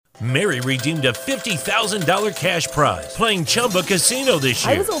Mary redeemed a $50,000 cash prize playing Chumba Casino this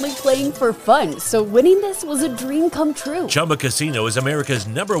year. I was only playing for fun, so winning this was a dream come true. Chumba Casino is America's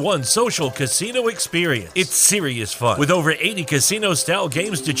 #1 social casino experience. It's serious fun. With over 80 casino-style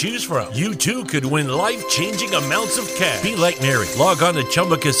games to choose from, you too could win life-changing amounts of cash. Be like Mary. Log on to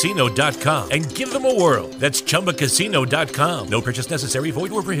ChumbaCasino.com and give them a whirl. That's ChumbaCasino.com. No purchase necessary.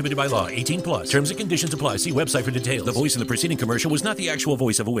 Void where prohibited by law. 18 plus. Terms and conditions apply. See website for details. The voice in the preceding commercial was not the actual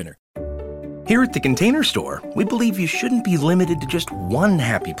voice of a winner. Here at the Container Store, we believe you shouldn't be limited to just one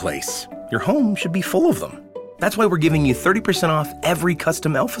happy place. Your home should be full of them. That's why we're giving you 30% off every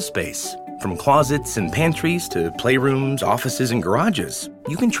custom Elfa space. From closets and pantries to playrooms, offices, and garages,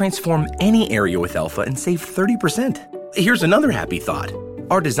 you can transform any area with Elfa and save 30%. Here's another happy thought.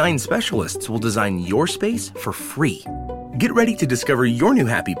 Our design specialists will design your space for free. Get ready to discover your new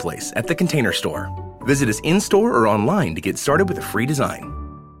happy place at the Container Store. Visit us in-store or online to get started with a free design.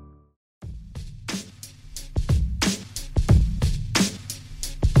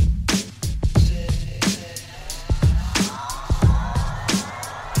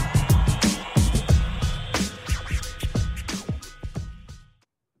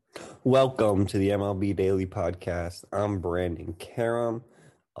 Welcome to the MLB Daily Podcast. I'm Brandon Karam.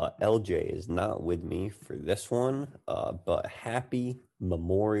 LJ is not with me for this one, but happy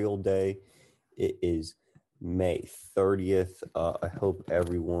Memorial Day. It is May 30th. I hope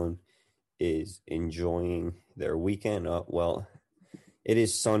everyone is enjoying their weekend. Well, it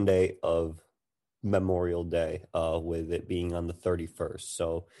is Sunday of Memorial Day, with it being on the 31st.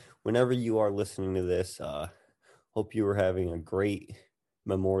 So whenever you are listening to this, hope you are having a great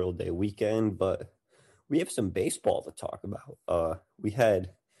Memorial Day weekend. But we have some baseball to talk about. We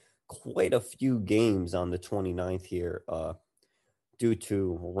had quite a few games on the 29th here due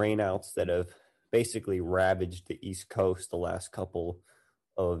to rainouts that have basically ravaged the East Coast the last couple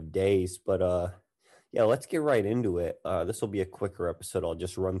of days. But yeah, let's get right into it. This will be a quicker episode. I'll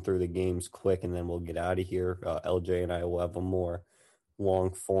just run through the games quick and then we'll get out of here. LJ and I will have a more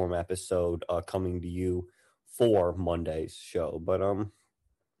long form episode coming to you for Monday's show. But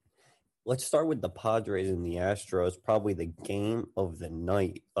let's start with the Padres and the Astros, probably the game of the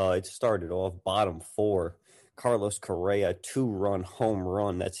night. It started off bottom four. Carlos Correa, 2-run home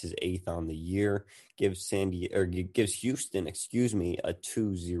run. That's his 8th on the year. Gives Houston, a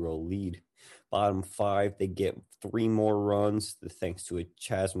 2-0 lead. Bottom five, they get 3 more runs thanks to a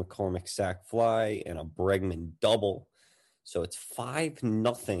Chas McCormick sac fly and a Bregman double. So it's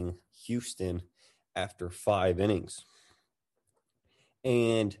 5-0 Houston after 5 innings.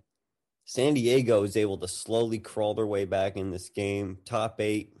 And San Diego is able to slowly crawl their way back in this game. Top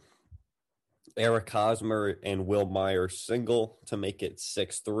 8, Eric Hosmer and Will Myers single to make it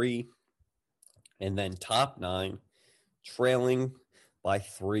 6-3. And then top 9, trailing by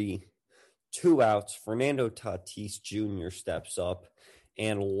 3, 2 outs. Fernando Tatis Jr. steps up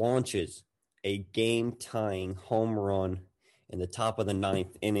and launches a game-tying home run in the top of the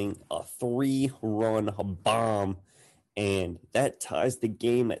 9th inning, a 3-run bomb. And that ties the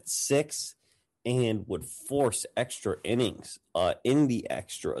game at 6 and would force extra innings. In the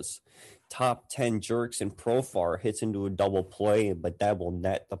extras, top 10 Jurickson Profar hits into a double play, but that will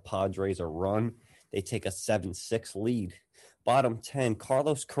net the Padres a run. They take a 7-6 lead. Bottom 10,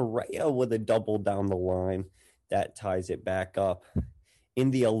 Carlos Correa with a double down the line. That ties it back up.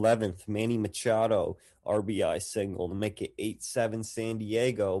 In the 11th, Manny Machado, RBI single to make it 8-7 San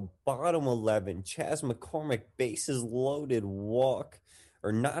Diego. Bottom 11, Chas McCormick, bases loaded walk,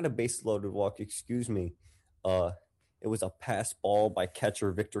 or not a base loaded walk, excuse me. It was a pass ball by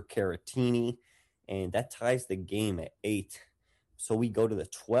catcher Victor Caratini, and that ties the game at 8. So we go to the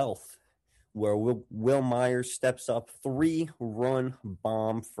 12th, where Will Myers steps up, 3-run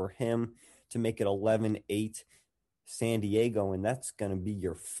bomb for him to make it 11-8 San Diego, and that's going to be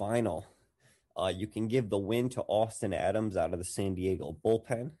your final. You can give the win to Austin Adams out of the San Diego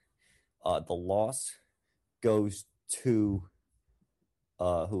bullpen. The loss goes to,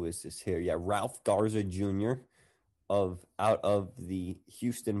 who is this here? Yeah, Ralph Garza Jr. out of the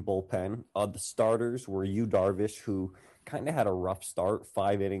Houston bullpen. The starters were Yu Darvish, who kind of had a rough start,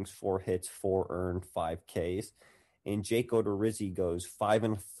 5 innings, 4 hits, 4 earned, 5 Ks. And Jake Odorizzi goes 5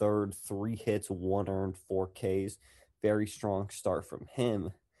 1/3, 3 hits, 1 earned, 4 Ks. Very strong start from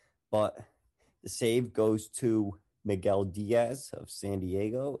him. But the save goes to Miguel Diaz of San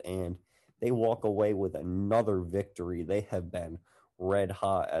Diego, and they walk away with another victory. They have been red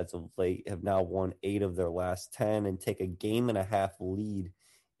hot as of late, have now won 8 of their last 10, and take a 1.5 game lead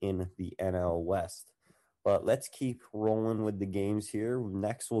in the NL West. But let's keep rolling with the games here.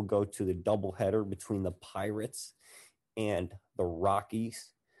 Next, we'll go to the doubleheader between the Pirates and the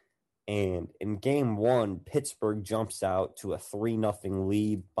Rockies. And in game one, Pittsburgh jumps out to a 3-0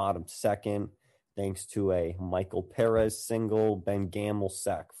 lead, bottom second, thanks to a Michael Perez single, Ben Gamel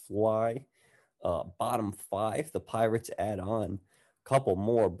sac fly. Bottom five, the Pirates add on a couple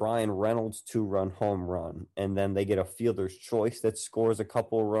more. Brian Reynolds 2-run home run. And then they get a fielder's choice that scores a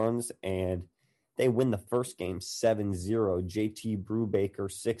couple runs, and they win the first game 7-0. JT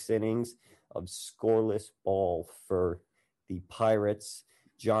Brubaker, 6 innings of scoreless ball for the Pirates.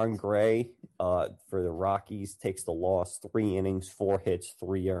 John Gray for the Rockies takes the loss, 3 innings, 4 hits,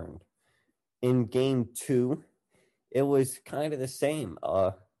 3 earned. In game two, it was kind of the same.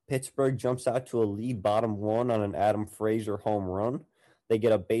 Pittsburgh jumps out to a lead, bottom one, on an Adam Frazier home run. They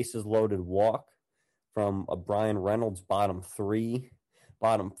get a bases loaded walk from a Brian Reynolds, bottom three.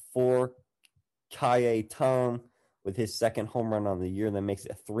 Bottom four, Kaye Tom with his second home run on the year. That makes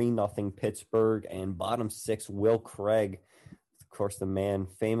it 3-0 Pittsburgh. And bottom six, Will Craig, of course, the man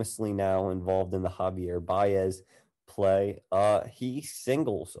famously now involved in the Javier Baez play. He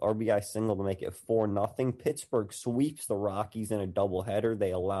singles, RBI single to make it 4-0. Pittsburgh sweeps the Rockies in a doubleheader.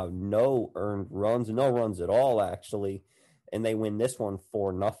 They allow no earned runs, no runs at all, actually, and they win this one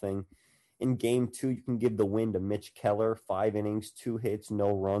 4-0. In game two, you can give the win to Mitch Keller, 5 innings, 2 hits,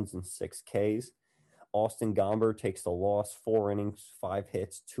 no runs, and 6 Ks. Austin Gomber takes the loss, 4 innings, 5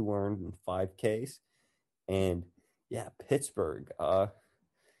 hits, 2 earned, and 5 Ks. And yeah, Pittsburgh,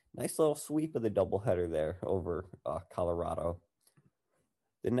 nice little sweep of the doubleheader there over Colorado.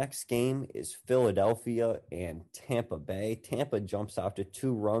 The next game is Philadelphia and Tampa Bay. Tampa jumps out to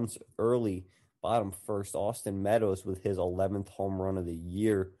 2 runs early, bottom first. Austin Meadows with his 11th home run of the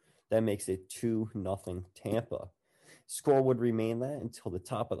year. That makes it 2-0 Tampa. Score would remain that until the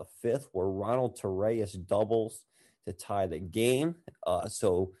top of the 5th, where Ronald Torreyes doubles to tie the game.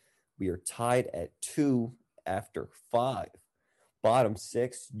 So we are tied at 2 after 5. Bottom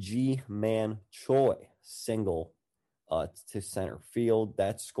 6, Ji-Man Choi single to center field.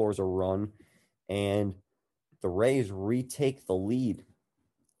 That scores a run, and the Rays retake the lead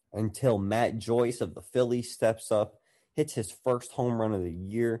until Matt Joyce of the Phillies steps up, hits his first home run of the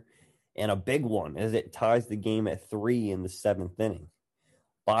year, and a big one as it ties the game at 3 in the 7th inning.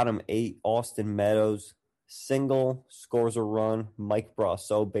 Bottom 8, Austin Meadows single, scores a run. Mike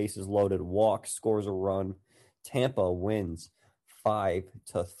Brasso, bases loaded, walk, scores a run. Tampa wins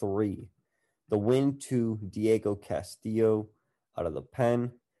 5-3. The win to Diego Castillo out of the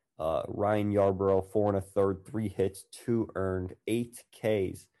pen. Ryan Yarbrough, 4 1/3, 3 hits, 2 earned, 8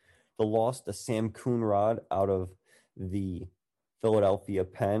 Ks. The loss to Sam Coonrod out of the Philadelphia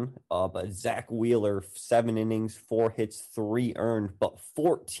pen. But Zach Wheeler, 7 innings, 4 hits, 3 earned, but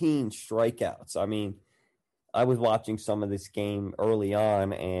 14 strikeouts. I mean, I was watching some of this game early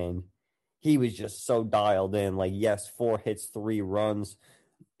on, and he was just so dialed in. Like, yes, 4 hits, 3 runs,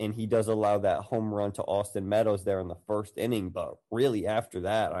 and he does allow that home run to Austin Meadows there in the first inning. But really, after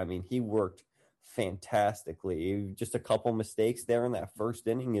that, I mean, he worked fantastically. Just a couple mistakes there in that first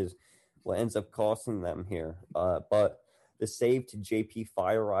inning is what ends up costing them here. But the save to JP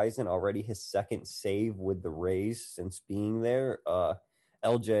Feyereisen, already his second save with the Rays since being there.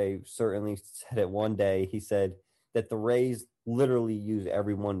 LJ certainly said it one day. He said that the Rays literally use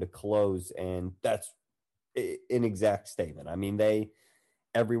everyone to close, and that's an exact statement. I mean,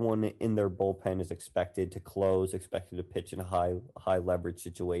 everyone in their bullpen is expected to close, expected to pitch in high leverage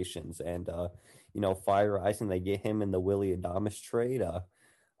situations. And Feyereisen, they get him in the Willy Adames trade.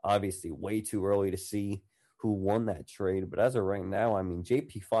 Obviously, way too early to see who won that trade, but as of right now, I mean,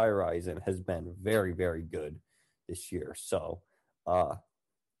 JP Feyereisen has been very, very good this year. So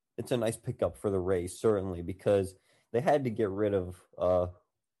it's a nice pickup for the Rays, certainly, because they had to get rid of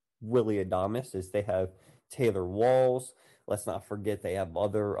Willy Adames, as they have Taylor Walls. Let's not forget they have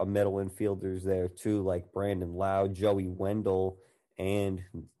other middle infielders there too, like Brandon Lau, Joey Wendell, and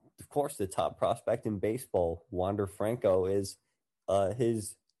of course the top prospect in baseball, Wander Franco, is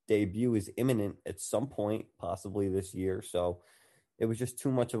his debut is imminent at some point, possibly this year. So it was just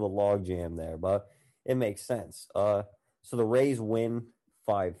too much of a logjam there, but it makes sense. So the Rays win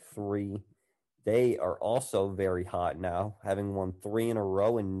 5-3. They are also very hot now, having won 3 in a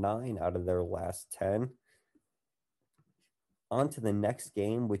row and 9 out of their last 10. On to the next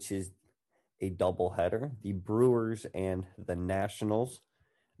game, which is a doubleheader, the Brewers and the Nationals.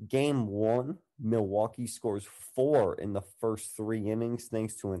 Game 1, Milwaukee scores 4 in the first 3 innings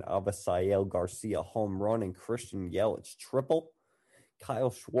thanks to an Avisail Garcia home run and Christian Yelich triple. Kyle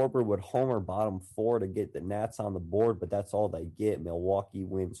Schwarber would homer bottom 4 to get the Nats on the board, but that's all they get. Milwaukee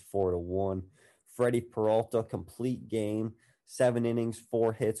wins 4-1. Freddie Peralta, complete game, 7 innings,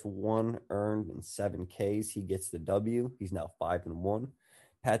 4 hits, 1 earned, and 7 Ks. He gets the W. He's now 5-1.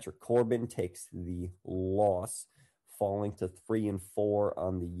 Patrick Corbin takes the loss, falling to 3-4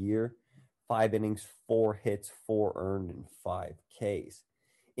 on the year. 5 innings, 4 hits, 4 earned, and 5 Ks.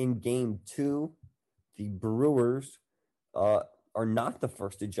 In game 2, the Brewers are not the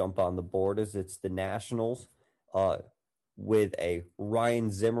first to jump on the board, as it's the Nationals with a Ryan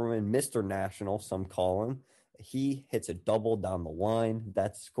Zimmerman, Mr. National, some call him. He hits a double down the line.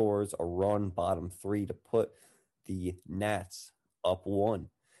 That scores a run, bottom 3, to put the Nats up 1.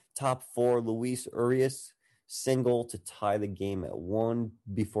 Top 4, Luis Urias single to tie the game at 1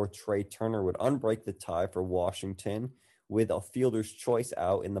 before Trey Turner would unbreak the tie for Washington with a fielder's choice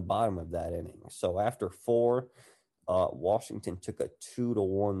out in the bottom of that inning. So after 4, Washington took a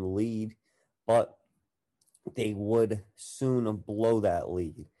 2-1 lead, but they would soon blow that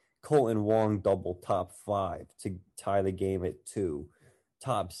lead. Colton Wong double top 5 to tie the game at 2.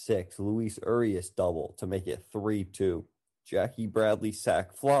 Top 6, Luis Urias double to make it 3-2. Jackie Bradley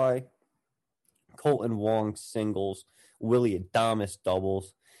sac fly. Colton Wong singles. Willie Adames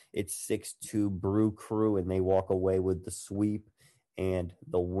doubles. It's 6-2 Brew Crew, and they walk away with the sweep and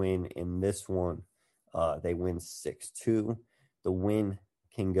the win in this one. They win 6-2. The win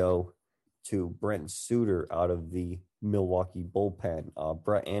can go to Brent Suter out of the Milwaukee bullpen.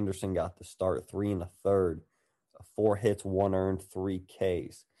 Brett Anderson got the start, 3 1/3, 4 hits, 1 earned, 3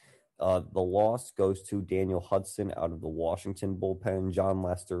 Ks. The loss goes to Daniel Hudson out of the Washington bullpen. John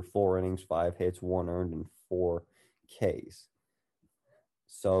Lester, 4 innings, 5 hits, 1 earned, and 4 Ks.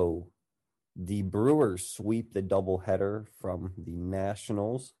 So the Brewers sweep the doubleheader from the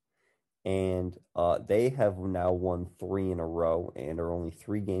Nationals, and they have now won 3 in a row and are only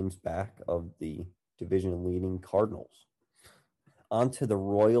 3 games back of the division-leading Cardinals. On to the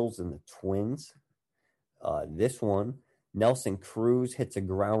Royals and the Twins. This one, Nelson Cruz hits a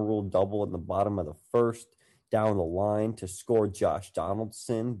ground rule double in the bottom of the first down the line to score Josh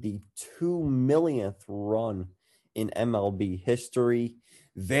Donaldson, the 2 millionth run in MLB history.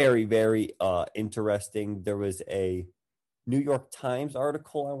 Very, very interesting. There was a New York Times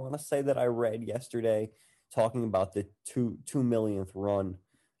article, I want to say, that I read yesterday talking about the 2 millionth run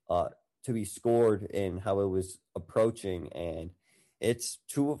to be scored and how it was approaching. And it's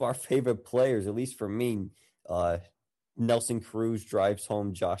 2 of our favorite players, at least for me. Nelson Cruz drives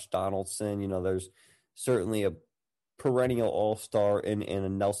home Josh Donaldson. You know, there's certainly a perennial all-star in a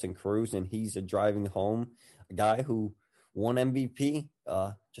Nelson Cruz, and he's a driving home a guy who won MVP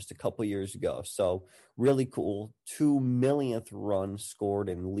just a couple years ago. So really cool. 2 millionth run scored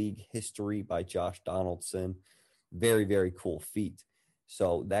in league history by Josh Donaldson. Very, very cool feat.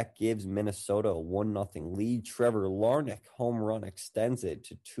 So that gives Minnesota a 1-0 lead. Trevor Larnach home run extends it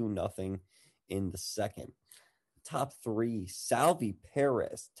to 2-0 in the second. Top 3, Salvi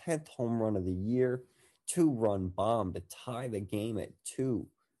Perez, 10th home run of the year, 2-run bomb to tie the game at 2.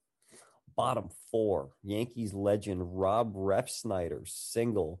 Bottom 4, Yankees legend Rob Refsnyder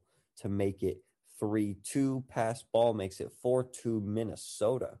single to make it 3-2. Pass ball makes it 4-2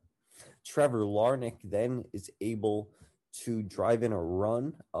 Minnesota. Trevor Larnach then is able to drive in a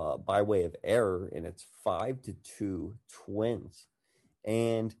run by way of error, and it's 5-2 Twins.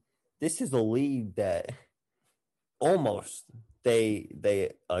 And this is a lead that almost they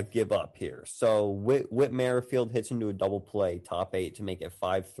give up here. So Whit Merrifield hits into a double play, top 8 to make it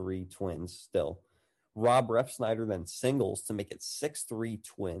 5-3 Twins still. Rob Refsnyder then singles to make it 6-3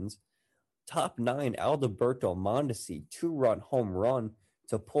 Twins. Top 9, Alberto Mondesi, 2-run home run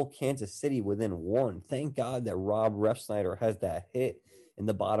to pull Kansas City within 1. Thank God that Rob Refsnyder has that hit in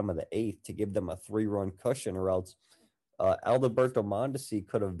the bottom of the 8th to give them a 3-run cushion, or else Alberto Mondesi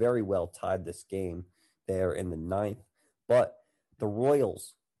could have very well tied this game there in the 9th. But the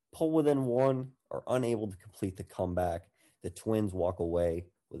Royals pull within 1, are unable to complete the comeback. The Twins walk away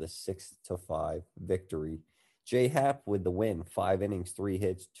with a 6-5 victory. J-Happ with the win, 5 innings, 3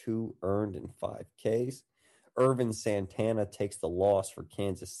 hits, 2 earned, and 5 Ks. Irvin Santana takes the loss for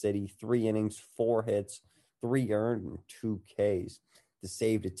Kansas City, 3 innings, 4 hits, 3 earned, and 2 Ks. The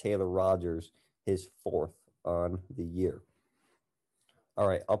save to Taylor Rogers, his 4th on the year. All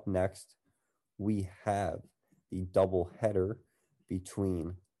right, up next, we have the doubleheader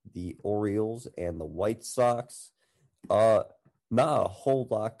between the Orioles and the White Sox. Not a whole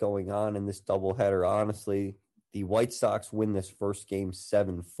lot going on in this doubleheader, honestly. The White Sox win this first game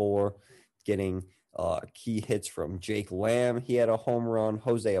 7-4, getting key hits from Jake Lamb. He had a home run.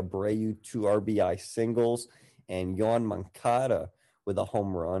 Jose Abreu, 2 RBI singles, and Yoan Moncada with a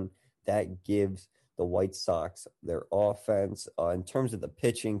home run. That gives the White Sox their offense. In terms of the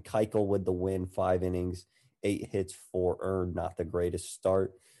pitching, Keuchel with the win, 5 innings, 8 hits, 4 earned. Not the greatest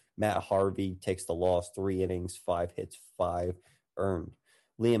start. Matt Harvey takes the loss, 3 innings, 5 hits, 5 earned.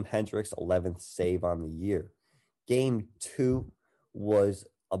 Liam Hendriks, 11th save on the year. Game 2 was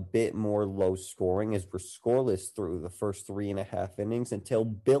a bit more low scoring as we're scoreless through the first 3.5 innings until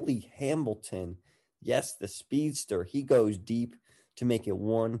Billy Hamilton, yes, the speedster, he goes deep to make it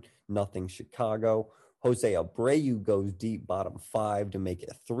 1-0 Chicago. Jose Abreu goes deep, bottom 5 to make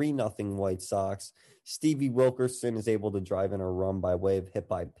it 3-0 White Sox. Stevie Wilkerson is able to drive in a run by way of hit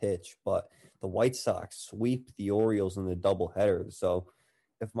by pitch, but the White Sox sweep the Orioles in the doubleheader. So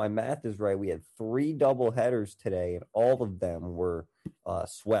if my math is right, we had 3 doubleheaders today, and all of them were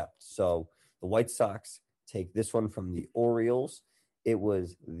swept. So the White Sox take this one from the Orioles. It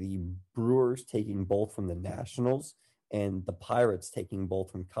was the Brewers taking both from the Nationals, and the Pirates taking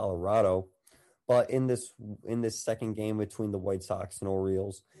both from Colorado. But in this second game between the White Sox and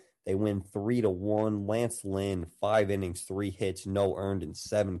Orioles, they win 3-1. Lance Lynn, 5 innings, 3 hits, no earned, and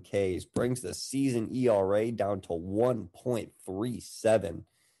 7 Ks, brings the season ERA down to 1.37.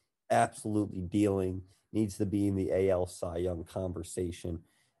 Absolutely dealing. Needs to be in the AL Cy Young conversation.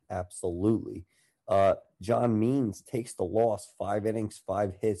 Absolutely. John Means takes the loss, 5 innings,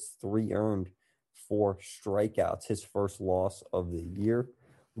 5 hits, 3 earned, 4 strikeouts, his first loss of the year.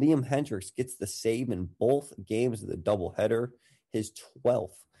 Liam Hendriks gets the save in both games of the doubleheader, his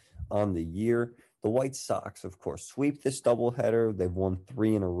 12th on the year. The White Sox, of course, sweep this doubleheader. They've won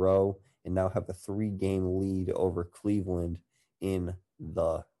 3 in a row and now have a 3-game lead over Cleveland in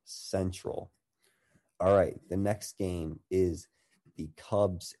the Central. All right, the next game is the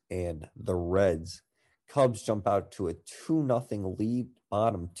Cubs and the Reds. Cubs jump out to a 2-0 lead,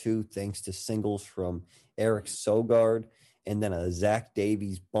 bottom 2, thanks to singles from Eric Sogard and then a Zach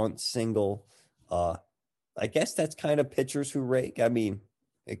Davies bunt single. I guess that's kind of pitchers who rake. I mean,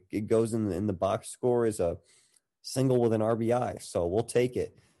 it goes in the box score as a single with an RBI, so we'll take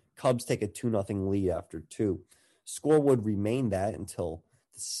it. Cubs take a 2-0 lead after 2. Score would remain that until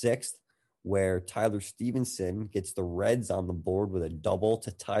the 6th, where Tyler Stevenson gets the Reds on the board with a double to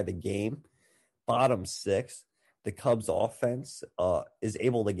tie the game. Bottom 6, the Cubs offense is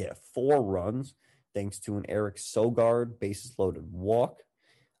able to get 4 runs thanks to an Eric Sogard bases loaded walk,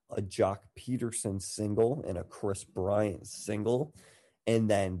 a Jock Peterson single, and a Chris Bryant single. And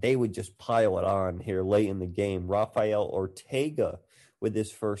then they would just pile it on here late in the game. Rafael Ortega with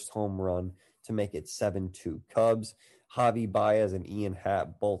his first home run to make it 7-2 Cubs. Javi Baez and Ian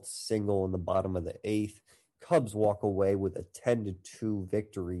Happ both single in the bottom of the 8th. Cubs walk away with a 10-2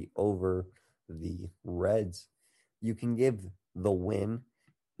 victory over the Reds. You can give the win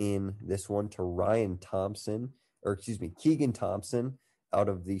in this one to Keegan Thompson out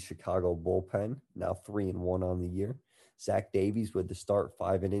of the Chicago bullpen, now 3-1 on the year. Zach Davies with the start,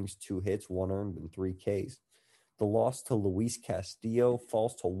 5 innings, 2 hits, 1 earned, and 3 Ks. The loss to Luis Castillo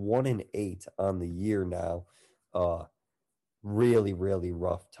falls to 1-8 on the year now. Really, really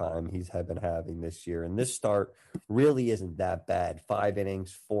rough time he's been having this year. And this start really isn't that bad. 5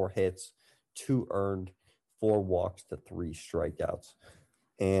 innings, 4 hits, 2 earned, 4 walks to 3 strikeouts.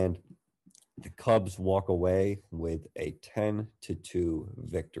 And the Cubs walk away with a 10-2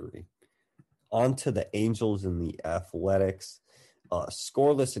 victory. On to the Angels and the Athletics.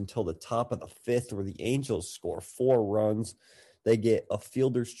 Scoreless until the top of the 5th, where the Angels score 4 runs. They get a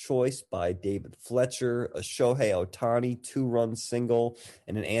fielder's choice by David Fletcher, a Shohei Ohtani 2-run single,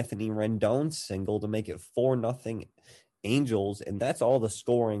 and an Anthony Rendon single to make it 4-0 Angels. And that's all the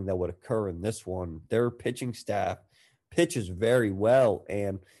scoring that would occur in this one. Their pitching staff pitches very well,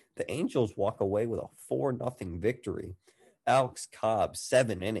 and the Angels walk away with a 4-0 victory. Alex Cobb,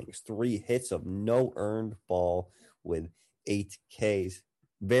 7 innings, 3 hits of no earned ball with 8 Ks.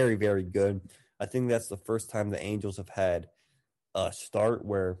 Very, very good. I think that's the first time the Angels have had a start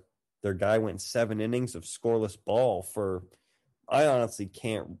where their guy went 7 innings of scoreless ball for, I honestly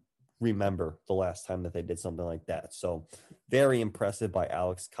can't remember the last time that they did something like that. So very impressive by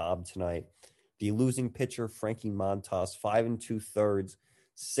Alex Cobb tonight. The losing pitcher, Frankie Montas, 5 2/3,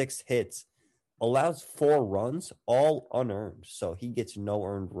 6 hits, allows 4 runs, all unearned. So he gets no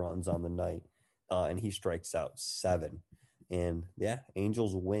earned runs on the night, and he strikes out 7. And yeah,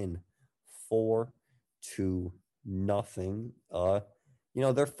 Angels win 4-0.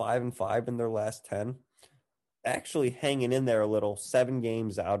 They're 5-5 in their last 10. Actually hanging in there a little, 7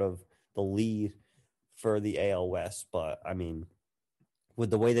 games out of the lead for the AL West. But I mean, with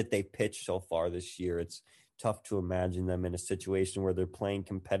the way that they pitched so far this year, it's tough to imagine them in a situation where they're playing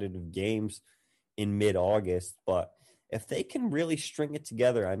competitive games in mid-August. But if they can really string it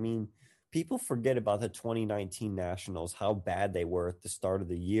together, I mean, people forget about the 2019 Nationals, how bad they were at the start of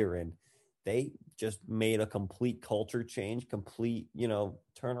the year, and they just made a complete culture change, complete,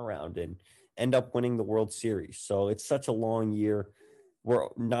 turnaround, and end up winning the World Series. So it's such a long year.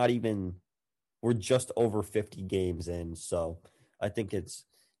 we're just over 50 games in. So I think it's,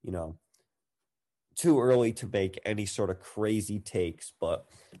 too early to make any sort of crazy takes, but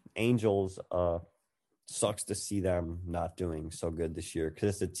Angels, sucks to see them not doing so good this year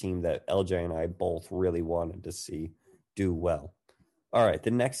because it's a team that LJ and I both really wanted to see do well. All right,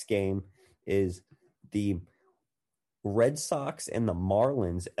 the next game is the Red Sox and the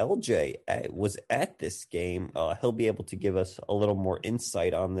Marlins. LJ was at this game. He'll be able to give us a little more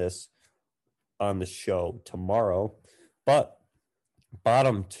insight on this on the show tomorrow. But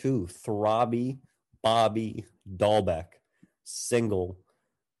bottom two, Throbby Bobby Dahlbeck single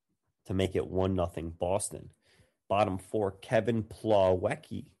to make it 1-0 Boston. Bottom four, Kevin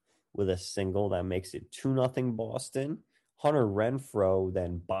Plawecki with a single that makes it 2-0 Boston. Hunter Renfroe,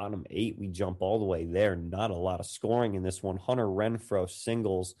 then bottom eight, we jump all the way there. Not a lot of scoring in this one. Hunter Renfroe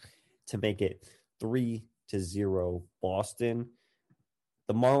singles to make it 3-0 Boston.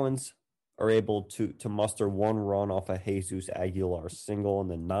 The Marlins are able to muster one run off a Jesus Aguilar single in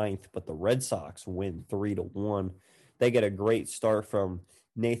the ninth, but the Red Sox win 3-1. They get a great start from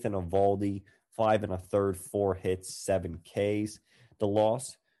Nathan Eovaldi, 5 1/3, 4 hits, 7 Ks. The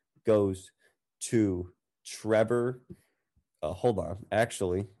loss goes to Trevor. Hold on.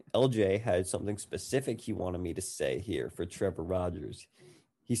 Actually, LJ had something specific he wanted me to say here for Trevor Rogers.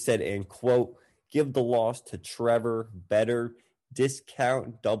 He said, and quote, give the loss to Trevor. Better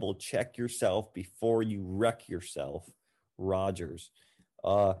discount, double check yourself before you wreck yourself. Rogers.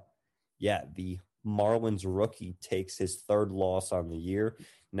 Yeah, the Marlins rookie takes his third loss on the year.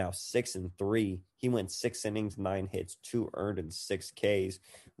 Now 6-3. He went 6 innings, 9 hits, 2 earned, and 6 Ks,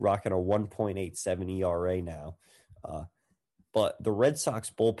 rocking a 1.87 ERA now. But the Red Sox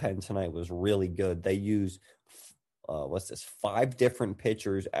bullpen tonight was really good. They used, 5 different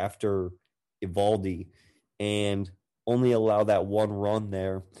pitchers after Eovaldi and only allow that one run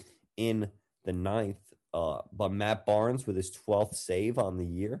there in the ninth. But Matt Barnes with his 12th save on the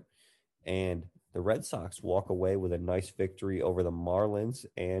year. And the Red Sox walk away with a nice victory over the Marlins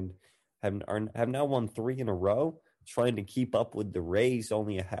and have now won 3 in a row, trying to keep up with the Rays,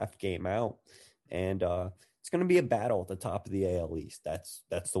 only a half game out. And it's going to be a battle at the top of the AL East.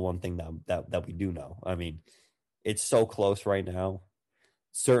 That's the one thing that we do know. I mean, it's so close right now.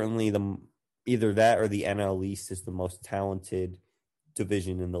 Certainly either that or the NL East is the most talented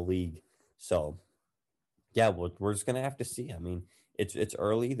division in the league. So, yeah, we're just going to have to see. I mean, it's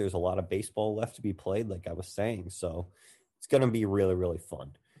early. There's a lot of baseball left to be played, like I was saying. So it's going to be really, really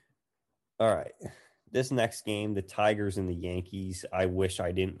fun. All right. This next game, the Tigers and the Yankees, I wish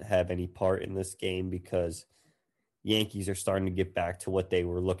I didn't have any part in this game because Yankees are starting to get back to what they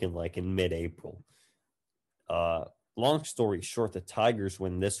were looking like in mid-April. Long story short, the Tigers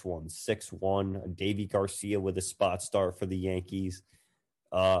win this one 6-1. Davy Garcia with a spot start for the Yankees.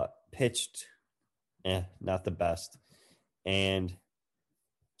 Pitched, not the best. And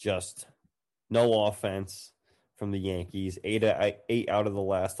just no offense from the Yankees. 8 out of the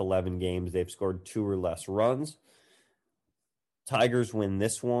last 11 games, they've scored 2 or less runs. Tigers win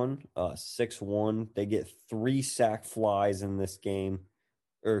this one 6-1. They get 3 sac flies in this game.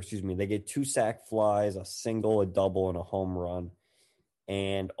 They get 2 sac flies, a single, a double, and a home run.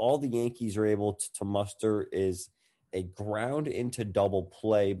 And all the Yankees are able to muster is a ground into double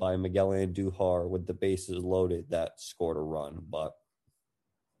play by Miguel Andujar with the bases loaded that scored a run. But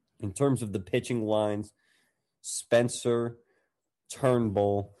in terms of the pitching lines, Spencer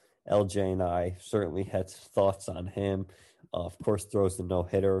Turnbull, LJ and I certainly had thoughts on him. Of course, throws the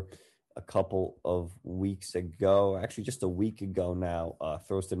no-hitter a couple of weeks ago. Actually, just a week ago now,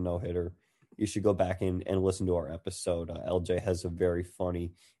 throws the no-hitter. You should go back and listen to our episode. LJ has a very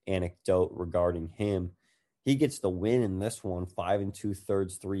funny anecdote regarding him. He gets the win in this one, 5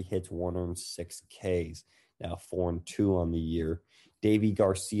 2/3, 3 hits, 1 earned, 6 Ks. Now 4-2 on the year. Davy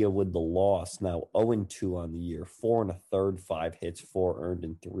Garcia with the loss, now 0-2 on the year, 4 1/3, 5 hits, 4 earned,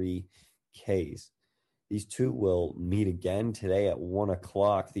 and 3 Ks. These two will meet again today at 1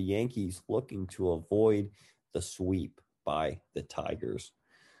 o'clock. The Yankees looking to avoid the sweep by the Tigers.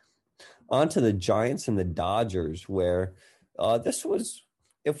 On to the Giants and the Dodgers, where this was,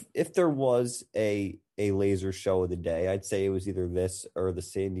 if there was a laser show of the day, I'd say it was either this or the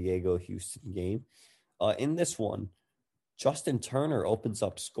San Diego-Houston game. In this one, Justin Turner opens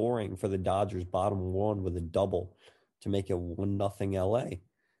up scoring for the Dodgers bottom one with a double to make it 1-0 LA.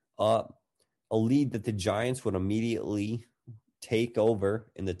 A lead that the Giants would immediately take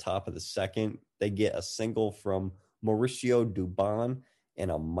over in the top of the second. They get a single from Mauricio Dubon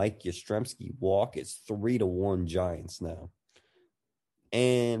and a Mike Yastrzemski walk. It's 3-1 Giants now.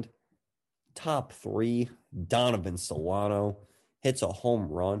 And top three, Donovan Solano hits a home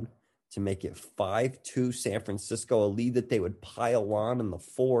run to make it 5-2 San Francisco, a lead that they would pile on in the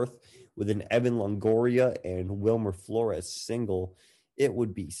fourth with an Evan Longoria and Wilmer Flores single. It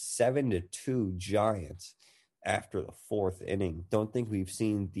would be 7-2 Giants after the fourth inning. Don't think we've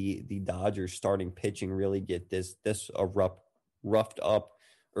seen the Dodgers starting pitching really get this roughed up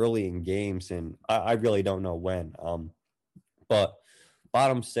early in games, and I really don't know when. But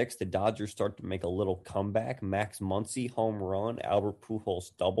bottom six, the Dodgers start to make a little comeback. Max Muncy home run, Albert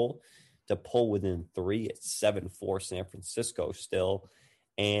Pujols double to pull within 3 at 7-4 San Francisco still.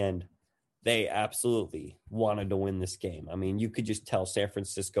 And they absolutely wanted to win this game. I mean, you could just tell San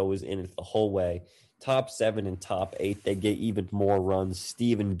Francisco was in it the whole way. Top 7 and top 8, they get even more runs.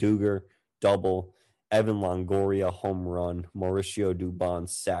 Steven Duger double, Evan Longoria home run, Mauricio Dubon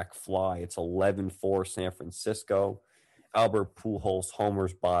sac fly. It's 11-4 San Francisco. Albert Pujols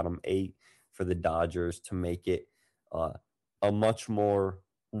homers bottom 8 for the Dodgers to make it a much more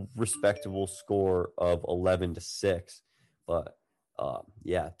respectable score of 11-6. But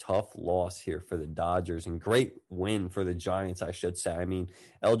tough loss here for the Dodgers and great win for the Giants, I should say. I mean,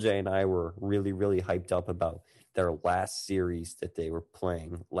 LJ and I were really, really hyped up about their last series that they were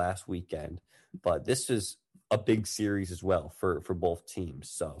playing last weekend, but this is a big series as well for both teams.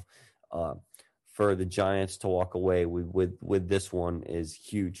 So for the Giants to walk away with this one is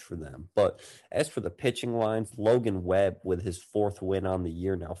huge for them. But as for the pitching lines, Logan Webb with his 4th win on the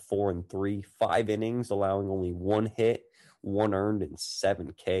year, now 4-3, 5 innings, allowing only 1 hit, 1 earned, and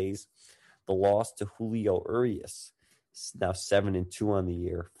 7 Ks. The loss to Julio Urias, now 7-2 on the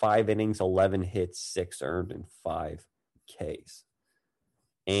year, 5 innings, 11 hits, 6 earned, and 5 Ks.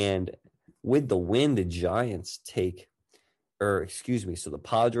 And with the win, the Giants so the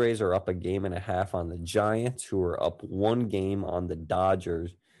Padres are up 1.5 games on the Giants, who are up 1 game on the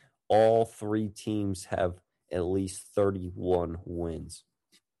Dodgers. All 3 teams have at least 31 wins.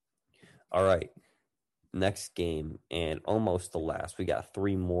 All right, next game, and almost the last. We got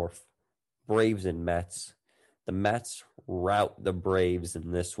 3 more. Braves and Mets. The Mets rout the Braves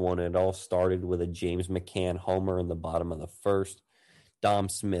in this one. It all started with a James McCann homer in the bottom of the first. Dom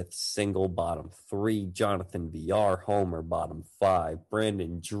Smith single bottom 3, Jonathan Villar homer bottom 5,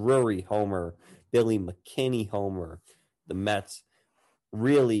 Brandon Drury homer, Billy McKinney homer. The Mets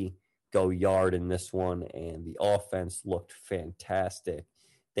really go yard in this one, and the offense looked fantastic.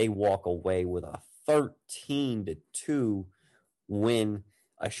 They walk away with a 13-2 win.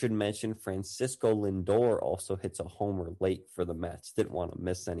 I should mention Francisco Lindor also hits a homer late for the Mets. Didn't want to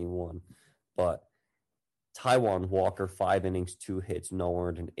miss anyone, but Taijuan Walker, 5 innings, 2 hits, no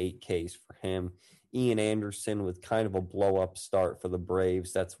earned, and 8 Ks for him. Ian Anderson with kind of a blow-up start for the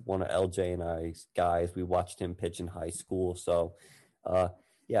Braves. That's one of LJ and I's guys. We watched him pitch in high school. So,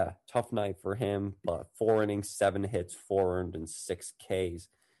 tough night for him. But 4 innings, 7 hits, 4 earned, and 6 Ks.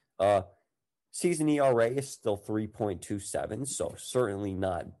 Season ERA is still 3.27, so certainly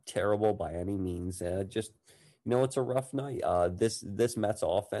not terrible by any means. It's a rough night. This Mets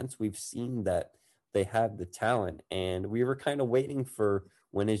offense, we've seen that they have the talent, and we were kind of waiting for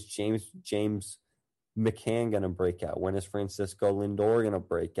when is James McCann going to break out? When is Francisco Lindor going to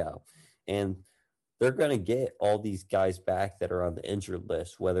break out? And they're going to get all these guys back that are on the injured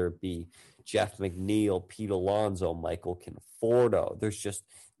list, whether it be Jeff McNeil, Pete Alonso, Michael Conforto. There's just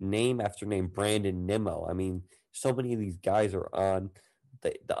name after name, Brandon Nimmo. I mean, so many of these guys are on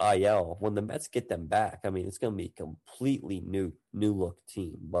the IL. When the Mets get them back, I mean, it's going to be a completely new look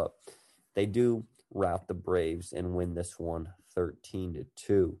team. But they do rout the Braves and win this one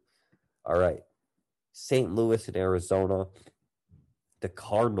 13-2. All right. St. Louis and Arizona. The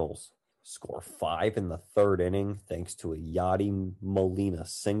Cardinals score 5 in the 3rd inning thanks to a Yadi Molina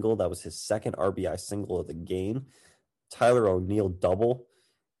single. That was his 2nd RBI single of the game. Tyler O'Neill double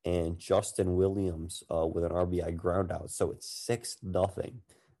and Justin Williams with an RBI ground out. So it's 6-0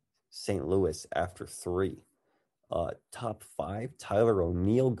 St. Louis after 3. Top 5, Tyler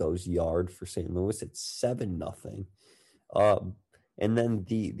O'Neill goes yard for St. Louis. It's 7-0. And then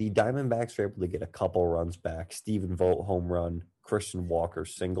the Diamondbacks are able to get a couple runs back. Stephen Vogt home run, Christian Walker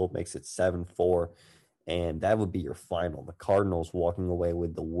single makes it 7-4. And that would be your final. The Cardinals walking away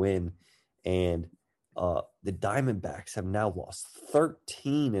with the win. And the Diamondbacks have now lost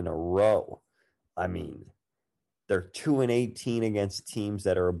 13 in a row. I mean, they're 2-18 against teams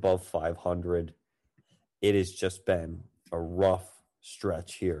that are above 500. It has just been a rough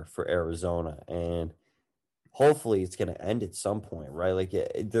stretch here for Arizona, and hopefully it's going to end at some point, right? Like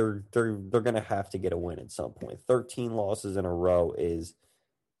they're going to have to get a win at some point. 13 losses in a row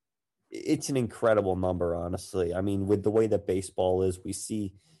it's an incredible number, honestly. I mean, with the way that baseball is, we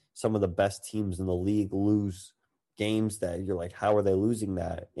see some of the best teams in the league lose games that you're like, how are they losing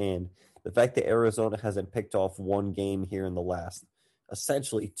that? And the fact that Arizona hasn't picked off one game here in the last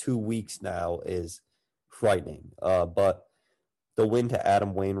essentially 2 weeks now is frightening. But the win to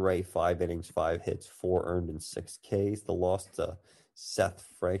Adam Wainwright, 5 innings, 5 hits, 4 earned, and 6 Ks. The loss to Seth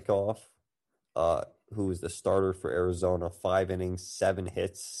Frankoff, who was the starter for Arizona, 5 innings, 7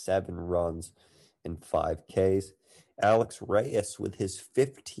 hits, 7 runs, and 5 Ks. Alex Reyes with his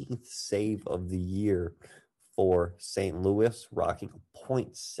 15th save of the year for St. Louis, rocking a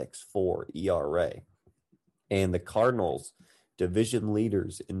 .64 ERA. And the Cardinals, division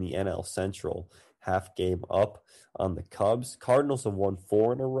leaders in the NL Central, half game up on the Cubs. Cardinals have won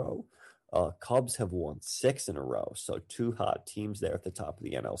 4 in a row. Cubs have won 6 in a row. So 2 hot teams there at the top of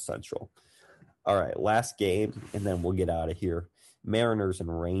the NL Central. All right, last game, and then we'll get out of here. Mariners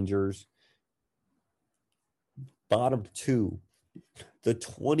and Rangers. Bottom 2, the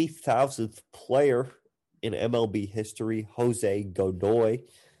 20,000th player in MLB history, Jose Godoy,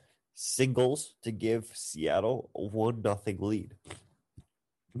 singles to give Seattle a 1-0 lead.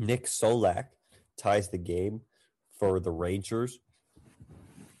 Nick Solak ties the game for the Rangers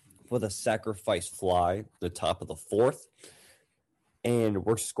with a sacrifice fly the top of the 4th. And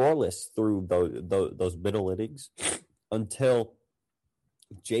we're scoreless through those middle innings until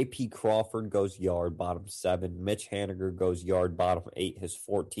J.P. Crawford goes yard, bottom 7. Mitch Haniger goes yard, bottom 8, his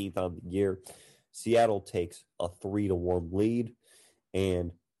 14th on the year. Seattle takes a 3-1 lead,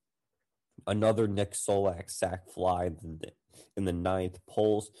 and another Nick Solak sac fly in the 9th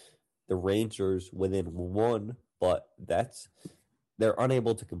pulls the Rangers within 1, but they're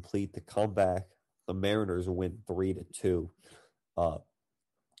unable to complete the comeback. The Mariners win 3-2.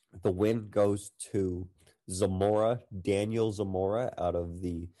 The win goes to Zamora, Daniel Zamora, out of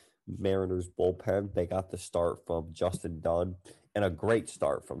the Mariners bullpen. They got the start from Justin Dunn, and a great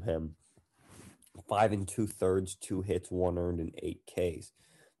start from him. 5 2/3, 2 hits, 1 earned, and 8 Ks.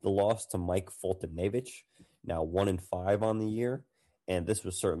 The loss to Mike Foltynewicz, now 1-5 on the year, and this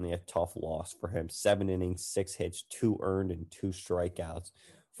was certainly a tough loss for him. 7 innings, 6 hits, 2 earned, and 2 strikeouts.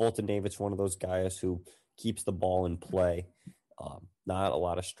 Foltynewicz, one of those guys who keeps the ball in play. Not a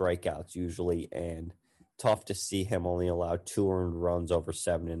lot of strikeouts usually, and tough to see him only allow 2 earned runs over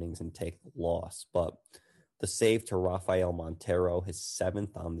 7 innings and take the loss. But the save to Rafael Montero, his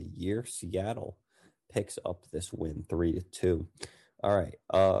 7th on the year. Seattle picks up this win 3-2. All right.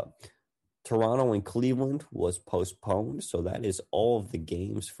 Toronto and Cleveland was postponed, so that is all of the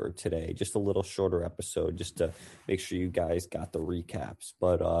games for today. Just a little shorter episode just to make sure you guys got the recaps.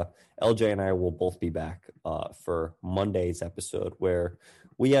 But LJ and I will both be back for Monday's episode, where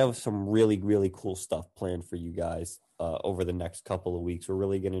we have some really, really cool stuff planned for you guys over the next couple of weeks. We're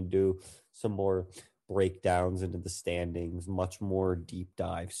really going to do some more breakdowns into the standings, much more deep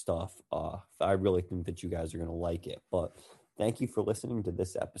dive stuff. I really think that you guys are going to like it. But thank you for listening to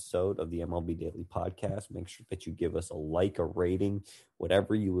this episode of the MLB Daily Podcast. Make sure that you give us a like, a rating,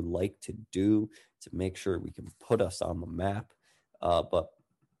 whatever you would like to do to make sure we can put us on the map. But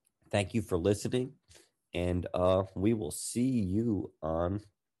thank you for listening, and we will see you on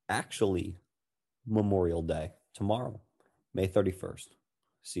actually Memorial Day tomorrow, May 31st.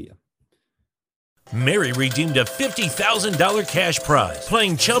 See ya. Mary redeemed a $50,000 cash prize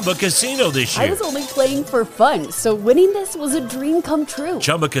playing Chumba Casino this year. I was only playing for fun, so winning this was a dream come true.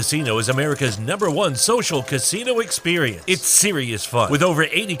 Chumba Casino is America's #1 social casino experience. It's serious fun. With over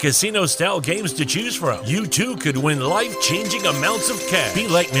 80 casino-style games to choose from, you too could win life-changing amounts of cash. Be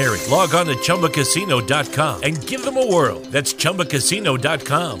like Mary. Log on to ChumbaCasino.com and give them a whirl. That's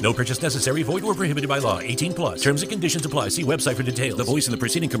ChumbaCasino.com. No purchase necessary. Void where prohibited by law. 18+. Terms and conditions apply. See website for details. The voice in the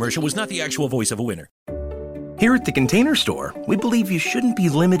preceding commercial was not the actual voice of a winner. Here at the Container Store, we believe you shouldn't be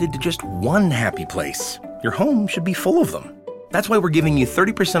limited to just one happy place. Your home should be full of them. That's why we're giving you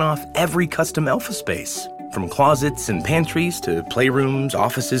 30% off every custom Elfa space. From closets and pantries to playrooms,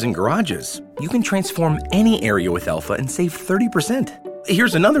 offices, and garages, you can transform any area with Elfa and save 30%.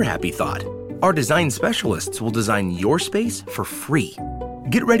 Here's another happy thought. Our design specialists will design your space for free.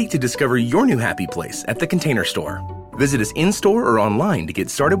 Get ready to discover your new happy place at the Container Store. Visit us in-store or online to get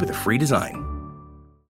started with a free design.